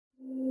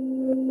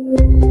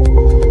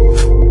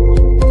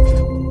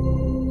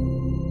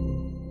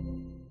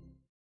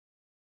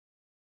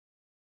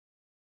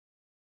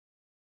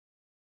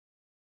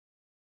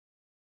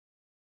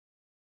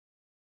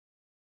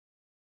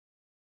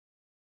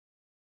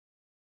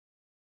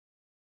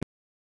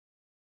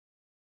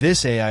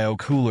This AIO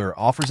cooler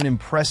offers an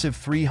impressive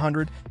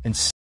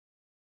 360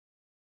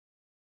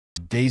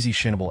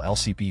 daisy-shinable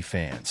LCP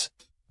fans,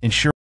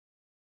 ensuring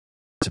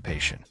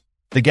participation.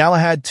 The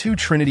Galahad 2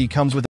 Trinity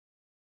comes with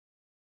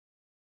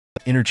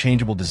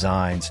interchangeable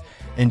designs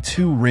and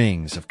 2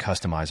 rings of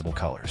customizable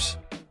colors.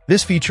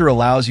 This feature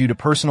allows you to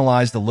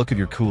personalize the look of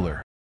your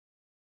cooler.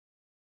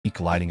 Unique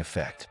lighting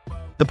effect.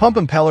 The pump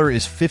impeller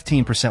is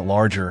 15%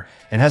 larger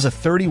and has a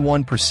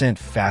 31%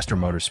 faster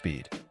motor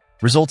speed,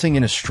 resulting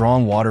in a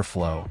strong water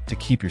flow to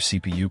keep your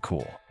CPU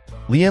cool.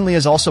 Lian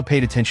has also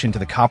paid attention to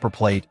the copper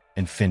plate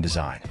and fin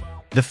design.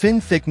 The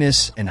fin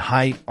thickness and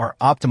height are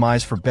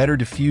optimized for better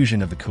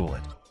diffusion of the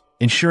coolant,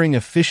 ensuring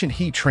efficient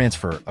heat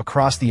transfer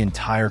across the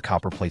entire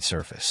copper plate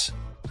surface.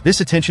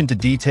 This attention to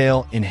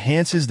detail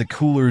enhances the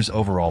cooler's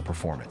overall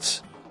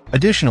performance.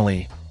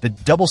 Additionally, the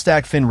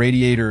double-stack fin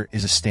radiator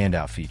is a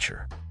standout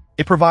feature.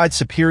 It provides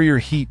superior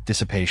heat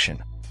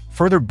dissipation,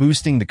 further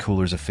boosting the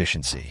cooler's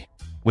efficiency.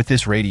 With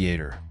this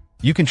radiator,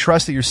 you can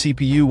trust that your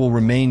CPU will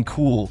remain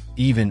cool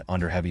even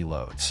under heavy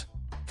loads.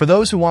 For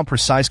those who want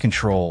precise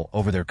control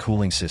over their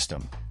cooling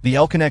system, the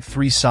Connect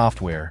 3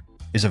 software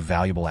is a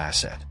valuable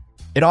asset.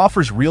 It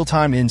offers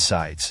real-time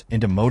insights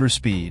into motor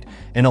speed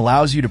and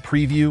allows you to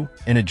preview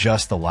and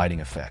adjust the lighting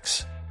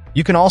effects.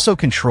 You can also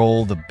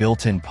control the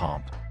built-in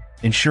pump,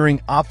 ensuring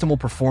optimal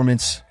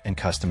performance and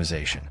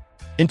customization.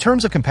 In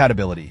terms of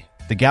compatibility,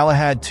 the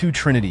Galahad 2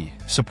 Trinity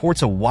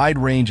supports a wide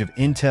range of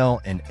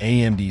Intel and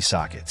AMD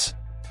sockets,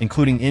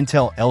 including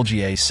Intel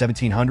LGA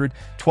 1700,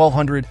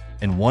 1200,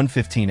 and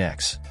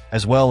 115X,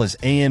 as well as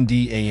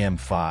AMD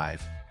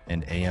AM5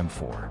 and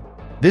AM4.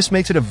 This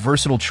makes it a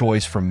versatile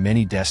choice for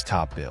many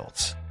desktop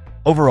builds.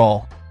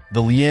 Overall,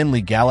 the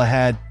Lian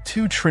Galahad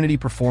 2 Trinity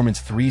Performance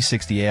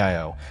 360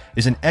 AIO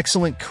is an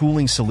excellent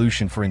cooling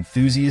solution for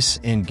enthusiasts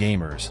and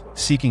gamers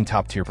seeking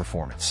top-tier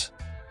performance.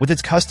 With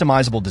its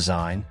customizable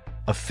design,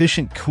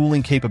 efficient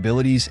cooling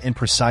capabilities, and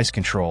precise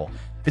control,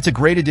 it's a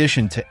great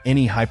addition to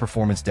any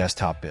high-performance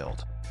desktop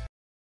build.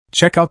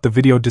 Check out the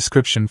video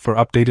description for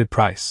updated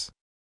price.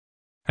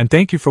 And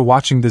thank you for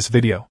watching this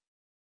video.